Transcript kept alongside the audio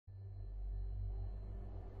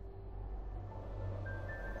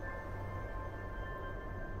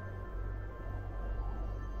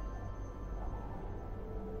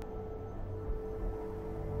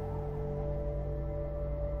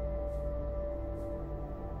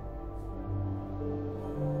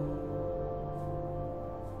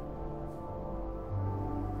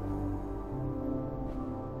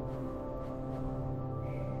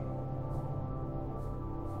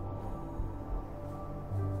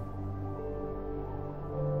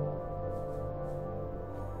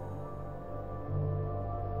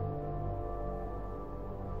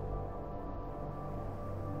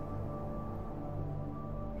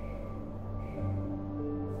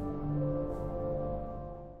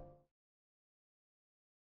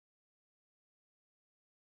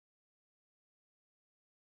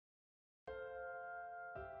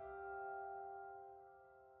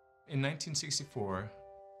In 1964,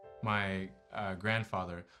 my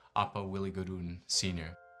grandfather, Apa Willie Godun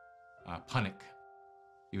Sr., Punik,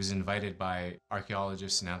 he was invited by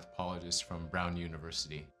archaeologists and anthropologists from Brown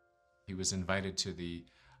University. He was invited to the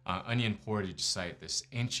Onion Portage site, this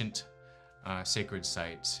ancient sacred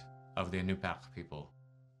site of the Iñupiaq people.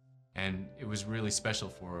 And it was really special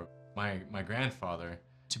for my grandfather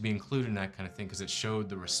to be included in that kind of thing because it showed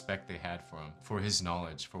the respect they had for him, for his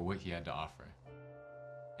knowledge, for what he had to offer.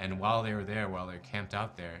 And while they were there, while they were camped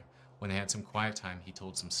out there, when they had some quiet time, he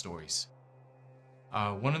told some stories.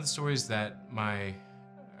 One of the stories that my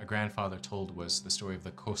grandfather told was the story of the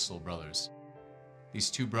Coastal Brothers. These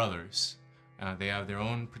two brothers, they have their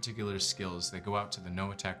own particular skills. They go out to the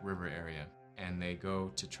Noatak River area and they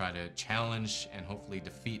go to try to challenge and hopefully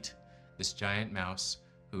defeat this giant mouse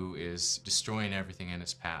who is destroying everything in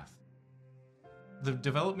its path. The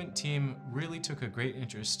development team really took a great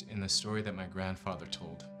interest in the story that my grandfather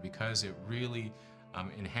told because it really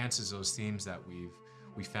enhances those themes that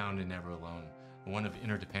we found in Never Alone. One of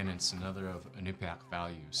interdependence, another of Iñupiaq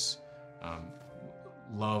values,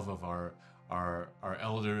 love of our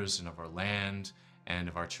elders and of our land and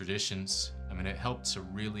of our traditions. I mean, it helped to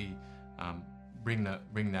really bring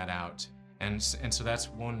that out, and so that's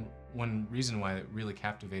one reason why it really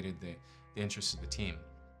captivated the interest of the team.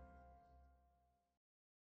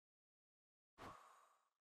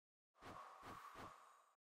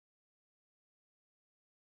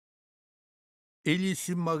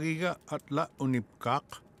 Ilisimagiga atla Iñupiaq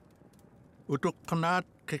utukkanat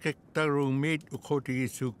kekektarumit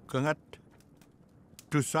ukotigisukkangat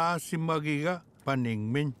tusasimagiga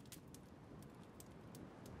paningmin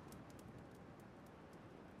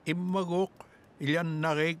immagok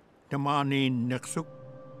ilyannarig tamanin neksuk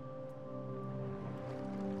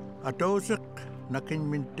atosik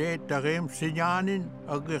nakinminte tagim sinyanin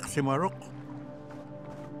agreksimarok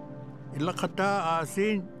ilakata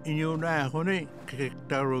asin iñunahuni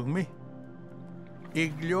kekektarugmi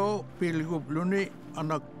iglo pilgubluni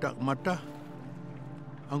anagtakmata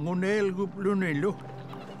angunel gubluni lu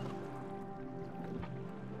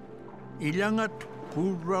ilangat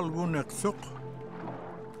puralguneksok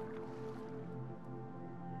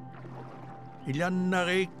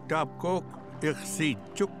ilannarik tapkok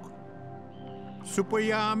iksitsuk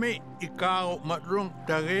supayami ikaw matrung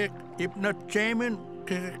tagik ipnatchemen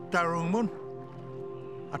kekektarungmun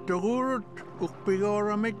atugurut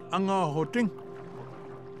ukpigoramik angahoting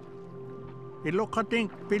ilokating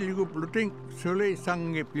pilgupluting suli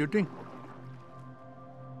sangipyuting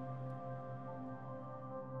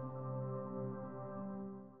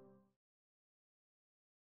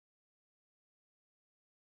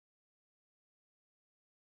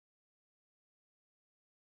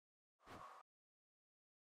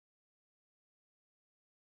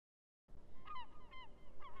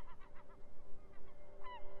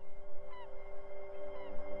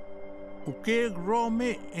ukeg rome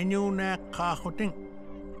iñuna kahoting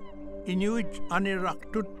iñuit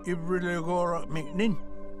aniraktut ivrilegora miknin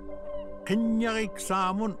kenyarik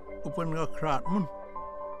samun upengakratmun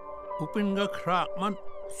upengakratman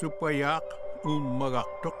supayak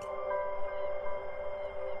magaktok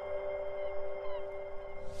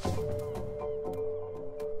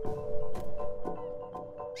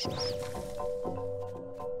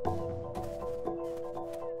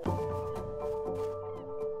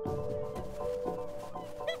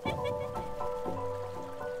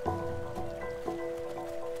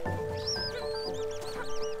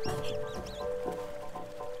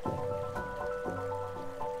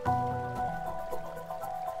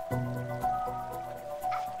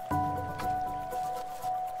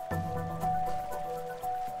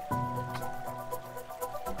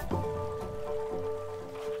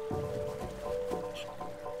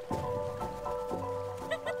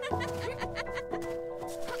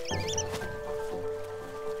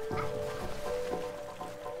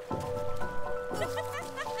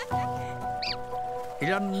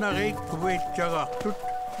ilannarik kuwetjagaktut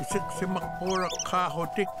isiksimaqpura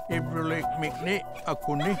qahotik ivrulik mikni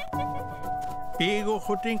akuni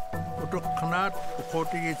piiguhuting utuqqanaat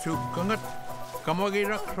uqotigisukkangat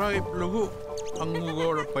kamagirakragiplugu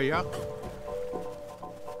angugorapayaq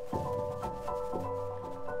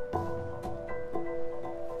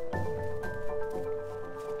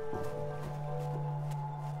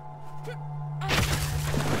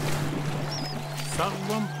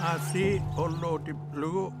Sarvam asi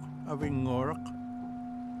ollotiplugu avingorak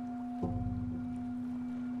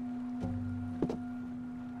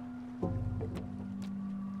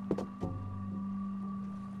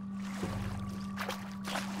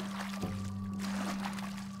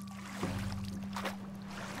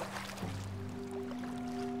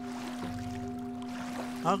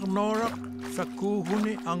Agnorak sa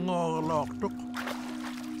kuhuni angorloktuk.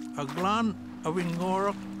 Aglan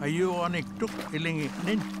awingorak ayuaniktuk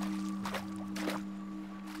ilingiknin.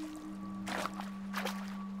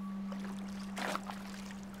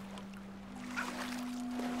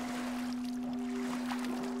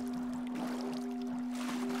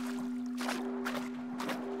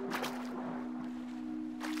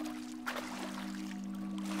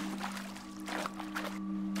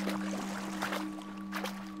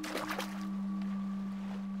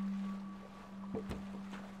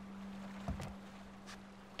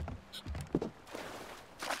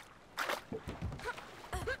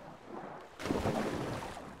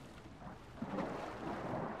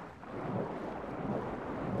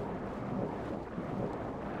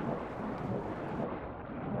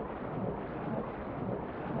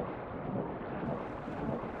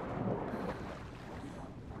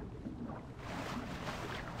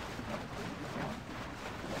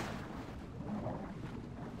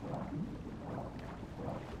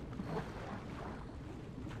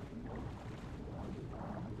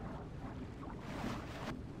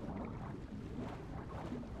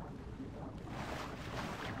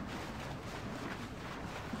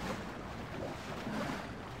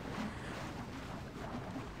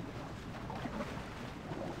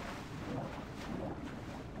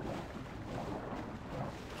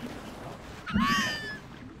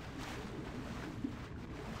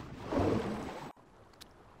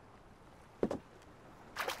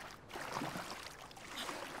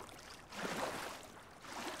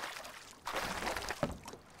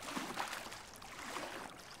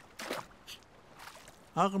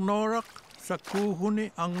 Agnorak sa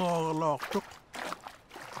kuhuni angorloktuk.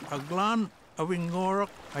 Aglan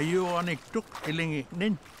awingorak ayuaniktuk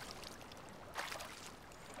ilingiknin.